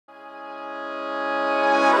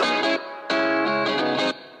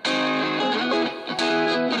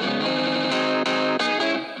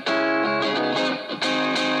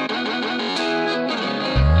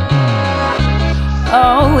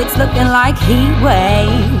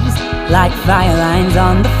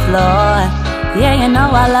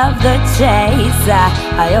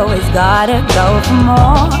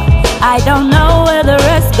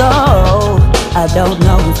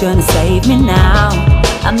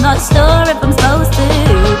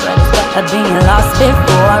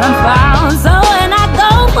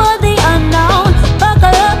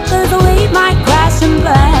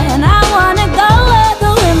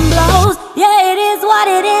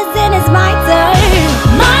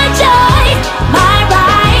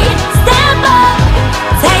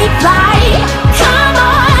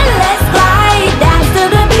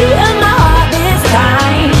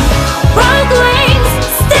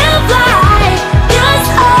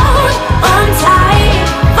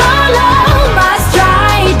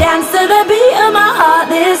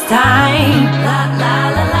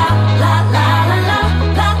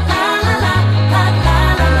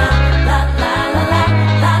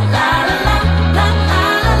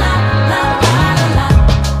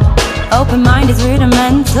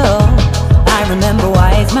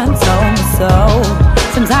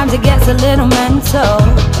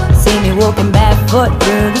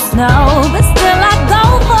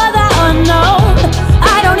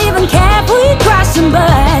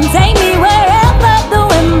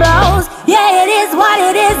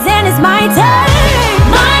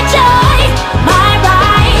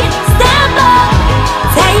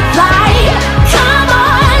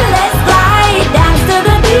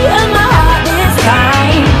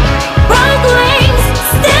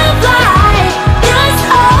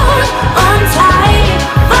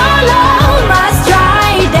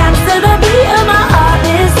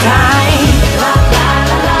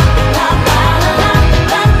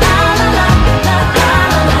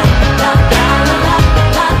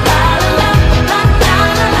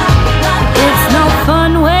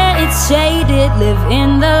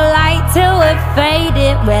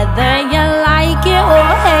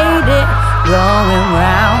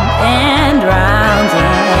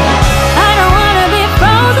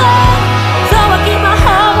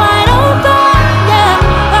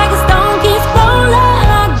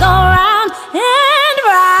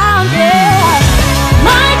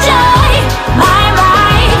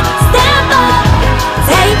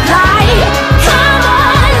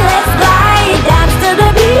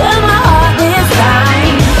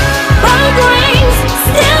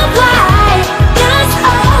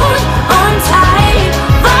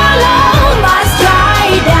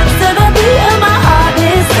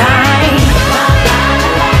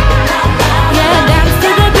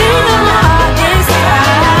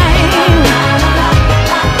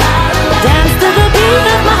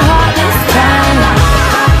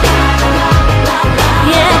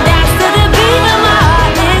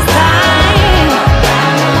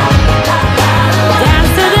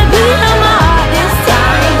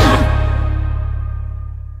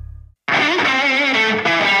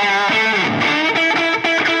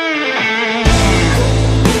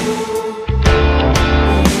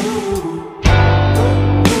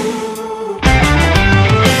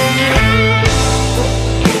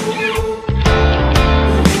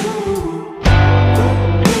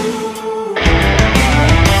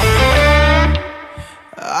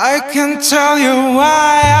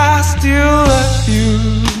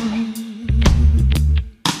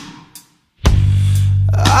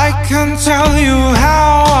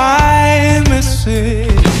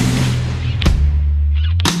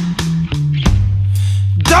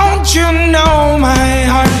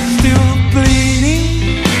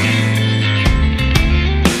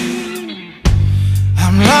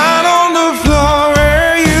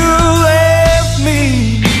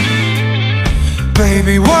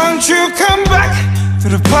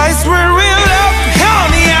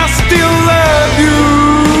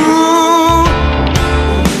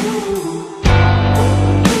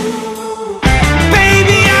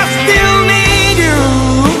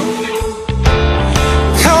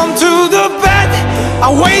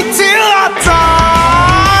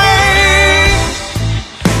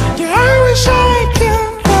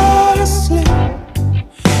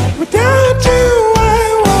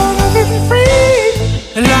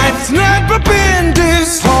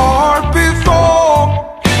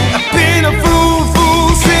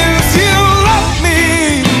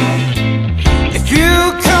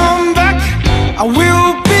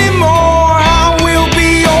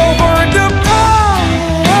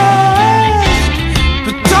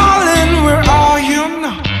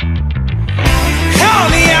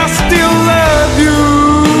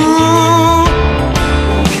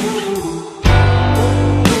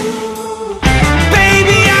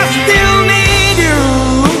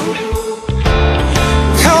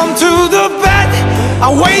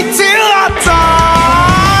I'll wait till I die.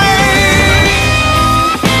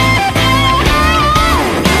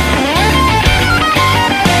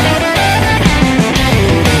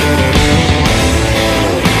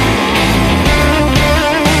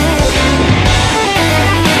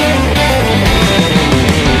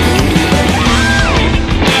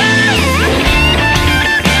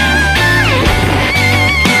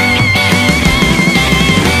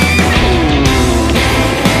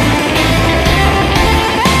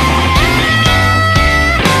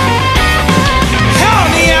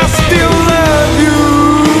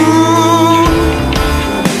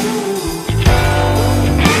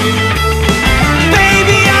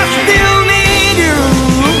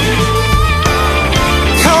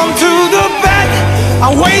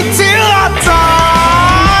 Wait till I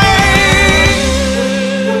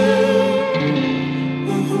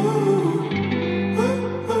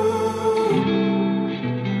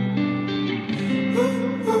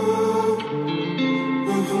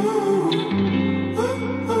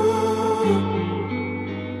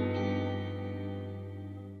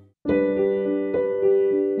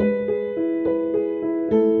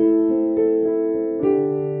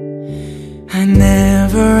I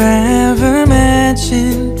never ever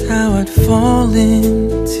imagined how I'd fall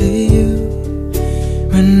into you.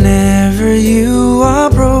 Whenever you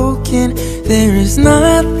are broken, there is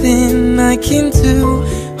nothing I can do.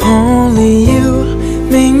 Only you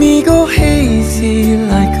make me go hazy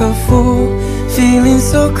like a fool, feeling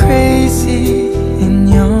so crazy. And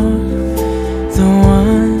you're the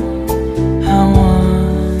one I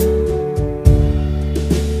want.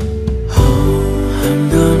 Oh, I'm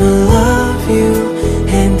gonna love you,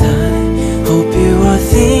 and I hope you are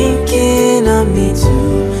thinking of me too.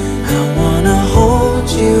 I wanna hold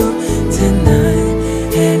you tonight,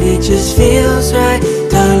 and it just feels right,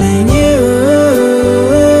 darling.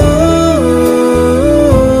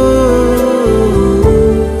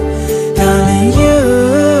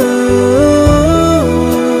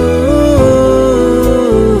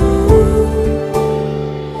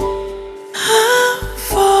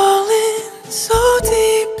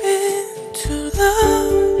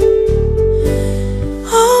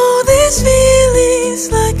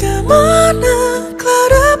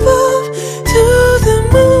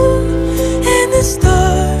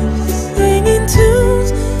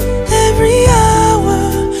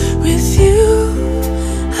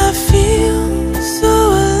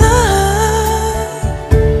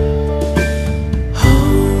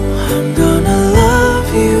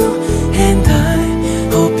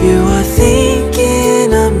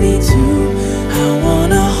 Thinking of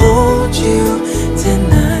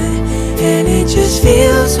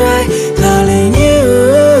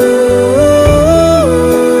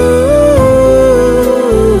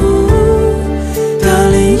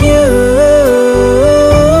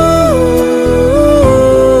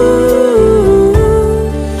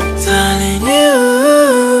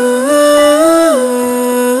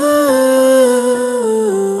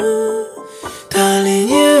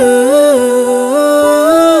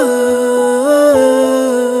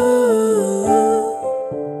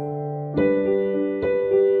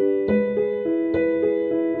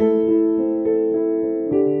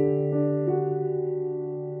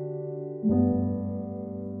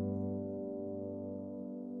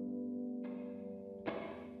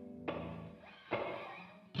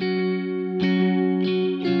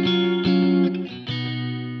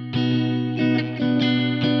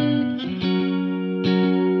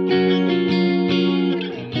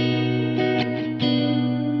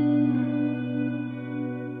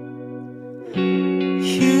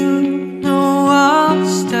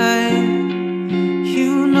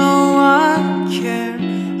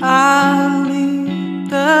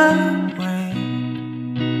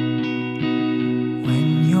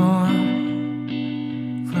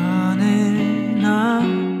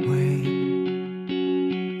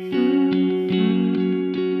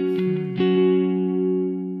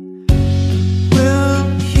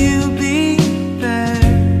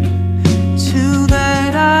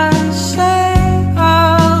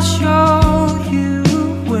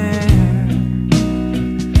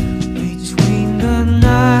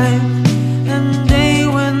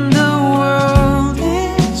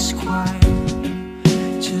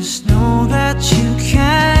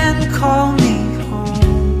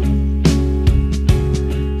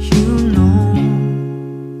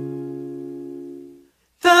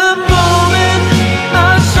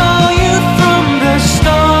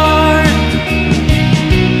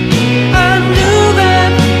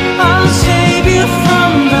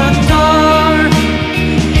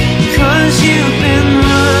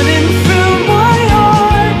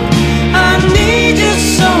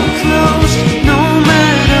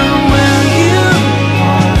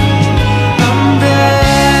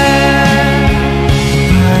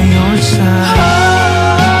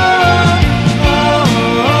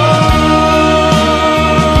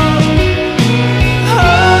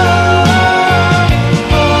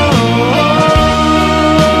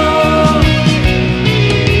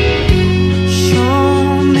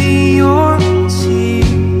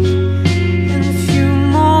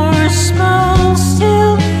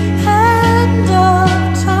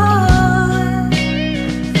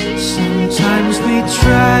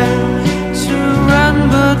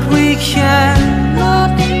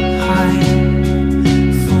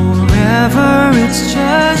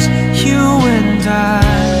you and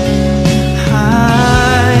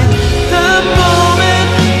the moment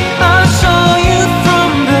I saw you from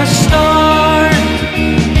the start,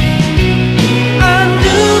 I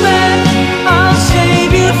knew that I'll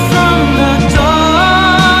save you from the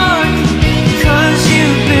dark. 'Cause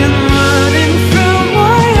you've been running through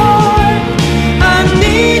my heart. I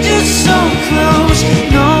need you so close,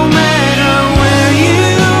 no matter where you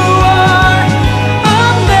are.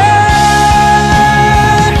 I'm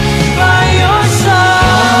there by your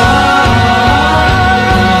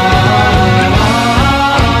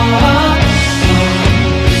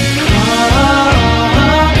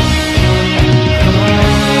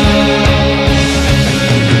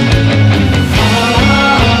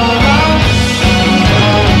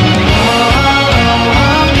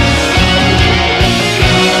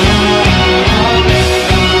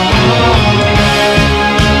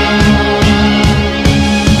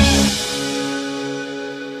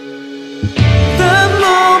the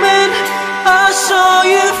moment I saw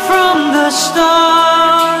you from the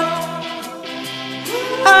start,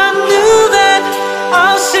 I knew that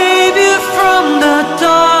I'll save you from the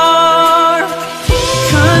dark.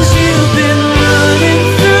 'Cause you've been running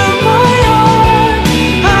through my heart.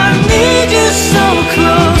 I need you so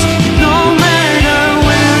close, no matter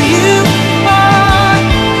where you are.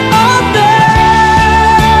 I'm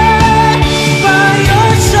there by your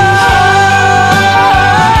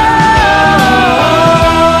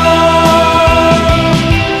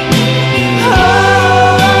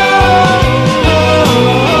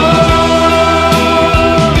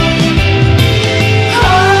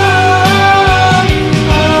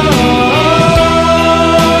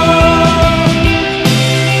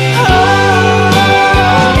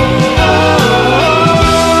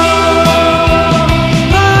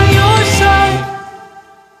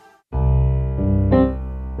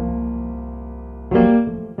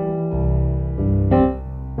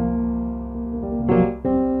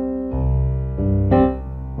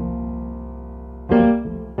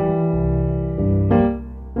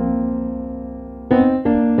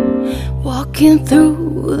Walking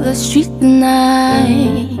through the street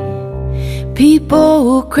tonight, people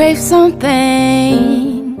who crave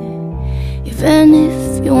something. Even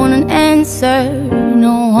if you want an answer,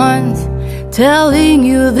 no one's telling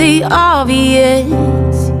you the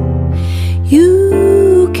obvious.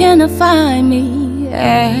 You cannot find me.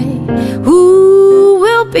 Who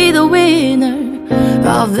will be the winner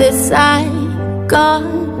of this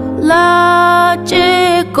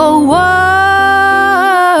psychological warfare?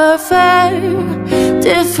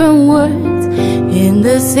 Different words in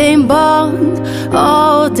the same bond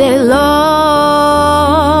all day long,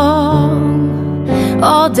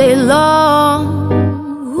 all day long.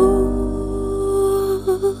 Ooh,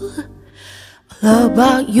 all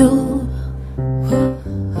about you,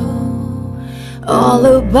 all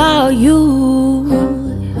about you,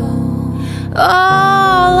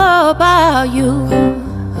 all about you,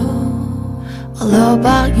 all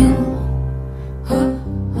about you.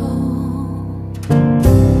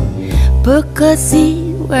 Book a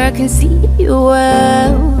seat where I can see you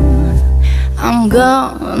well. I'm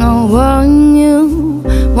gonna warn you.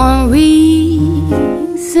 One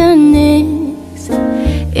reason is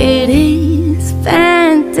it is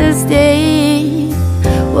fantastic.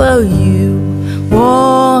 Well, you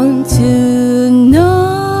want to know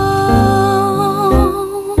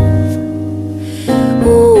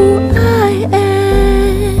who I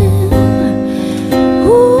am,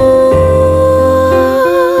 who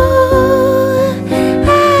I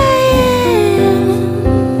am,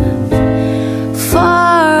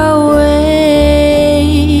 far away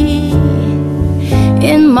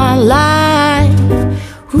in my life.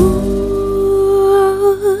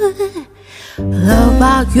 All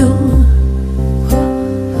about you,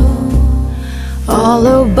 all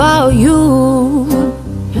about you,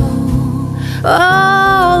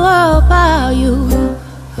 all about you,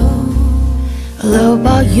 all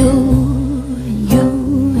about you, you,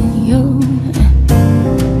 you.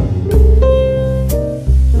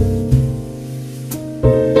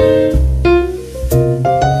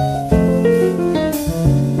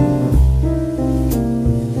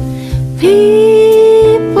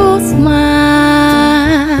 People smiles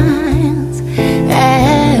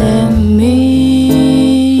at me.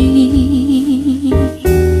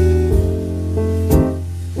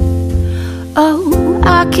 Oh,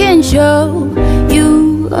 I can show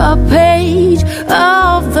you a page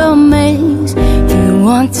of the maze. You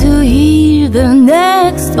want to hear the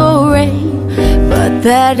next story, but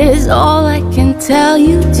that is all I can tell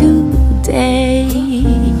you today.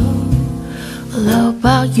 All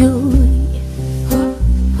about you,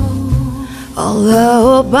 All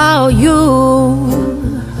about you,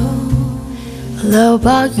 all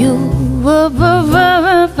about you.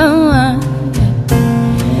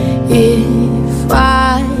 If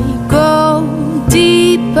I go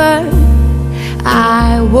deeper,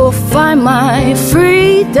 I will find my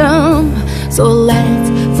freedom. So let's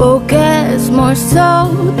focus more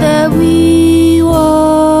so that we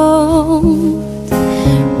won't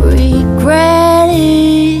regret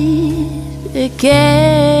it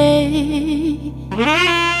again.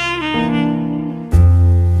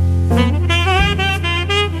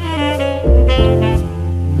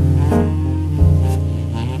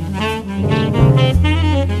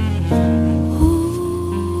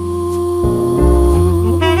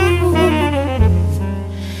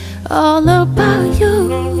 All about you.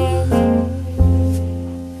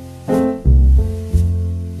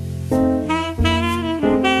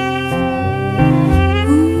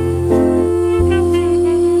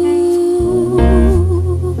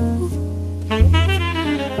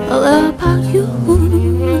 All about you.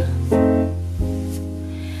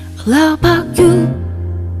 All about you.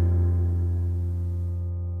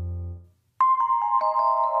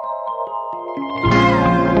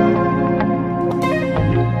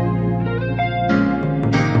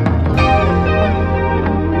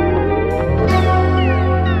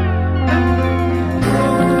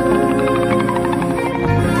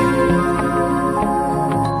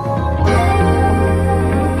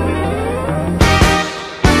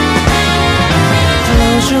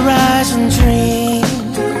 Your eyes and dream.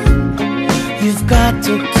 You've got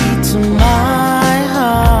the key to my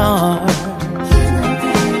heart.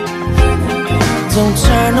 Don't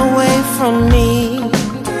turn away from me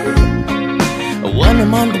when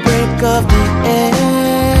I'm on the brink of the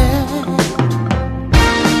end.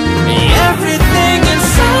 Everything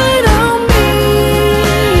inside of me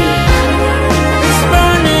is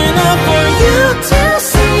burning up for you to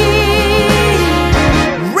see.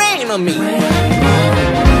 Rain on me.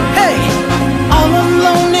 All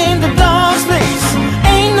alone in the dark space,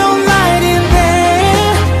 ain't no light in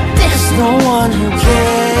there. There's no one who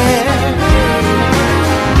cares.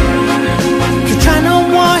 You're trying to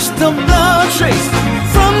wash the blood trace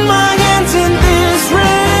from my hands in this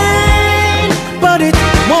rain, but it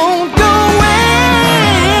won't go away.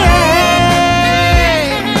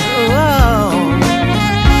 Whoa.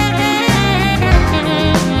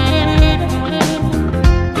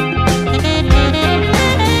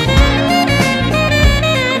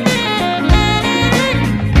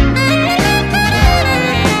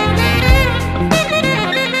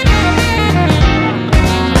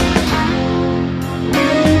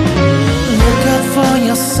 For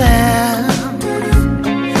yourself,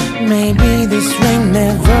 maybe this rain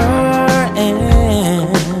never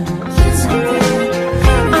ends.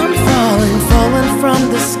 I'm falling from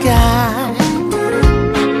the sky.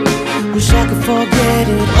 Wish I could forget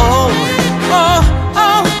it all. Oh.